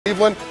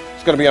Cleveland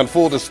is going to be on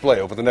full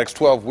display over the next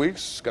 12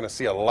 weeks. Going to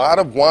see a lot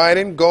of wine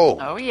and gold.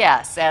 Oh,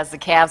 yes. As the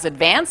Cavs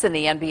advance in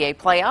the NBA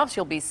playoffs,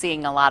 you'll be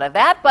seeing a lot of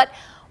that. But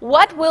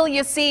what will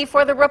you see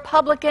for the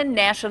Republican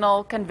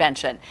National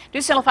Convention?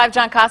 NewsChannel 5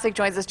 John Kosick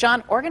joins us.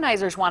 John,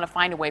 organizers want to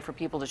find a way for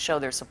people to show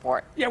their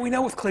support. Yeah, we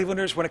know with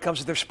Clevelanders, when it comes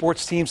to their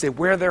sports teams, they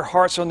wear their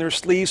hearts on their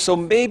sleeves. So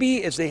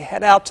maybe as they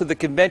head out to the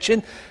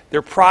convention,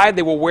 their pride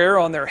they will wear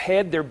on their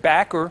head, their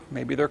back, or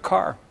maybe their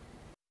car.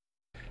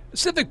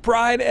 Civic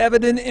pride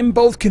evident in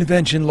both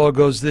convention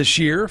logos this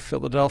year.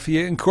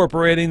 Philadelphia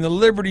incorporating the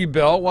Liberty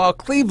Bell, while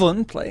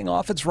Cleveland playing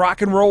off its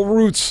rock and roll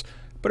roots.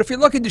 But if you're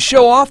looking to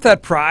show off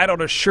that pride on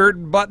a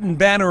shirt, button,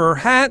 banner, or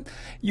hat,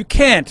 you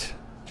can't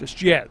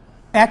just yet.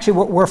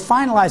 Actually, we're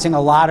finalizing a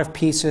lot of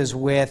pieces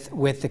with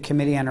the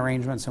committee on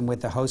arrangements and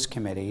with the host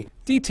committee.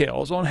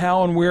 Details on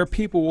how and where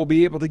people will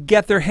be able to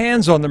get their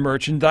hands on the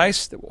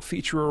merchandise that will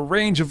feature a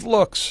range of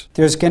looks.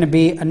 There's going to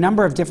be a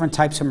number of different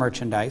types of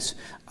merchandise.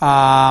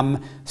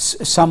 Some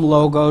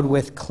logoed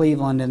with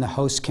Cleveland and the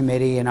host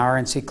committee and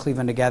RNC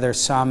Cleveland together,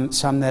 some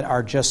that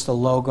are just the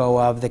logo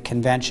of the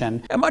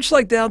convention. And much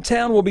like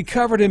downtown will be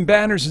covered in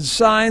banners and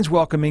signs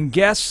welcoming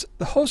guests,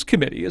 the host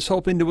committee is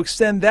hoping to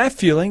extend that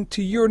feeling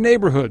to your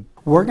neighborhood.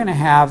 We're going to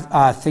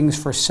have things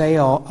for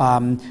sale,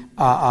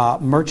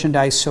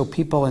 merchandise, so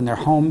people in their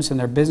homes and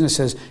their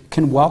businesses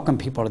can welcome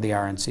people to the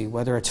RNC,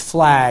 whether it's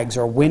flags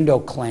or window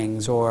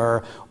clings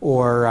or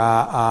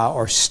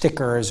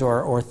stickers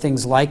or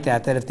things like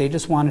that, that if they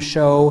just want to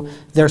show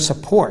their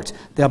support,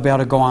 they'll be able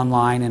to go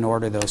online and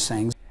order those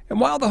things. And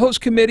while the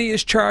host committee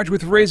is charged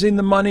with raising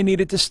the money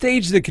needed to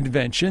stage the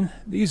convention,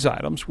 these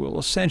items will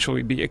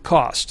essentially be a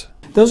cost.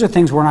 Those are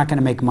things we're not going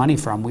to make money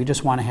from. We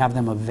just want to have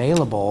them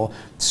available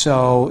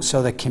so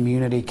the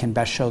community can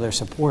best show their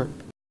support.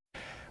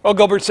 Well,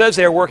 Gilbert says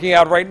they are working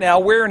out right now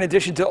where, in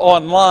addition to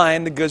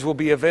online, the goods will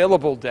be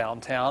available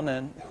downtown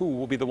and who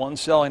will be the ones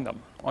selling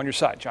them. On your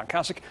side, John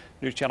Kosick,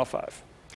 News Channel 5.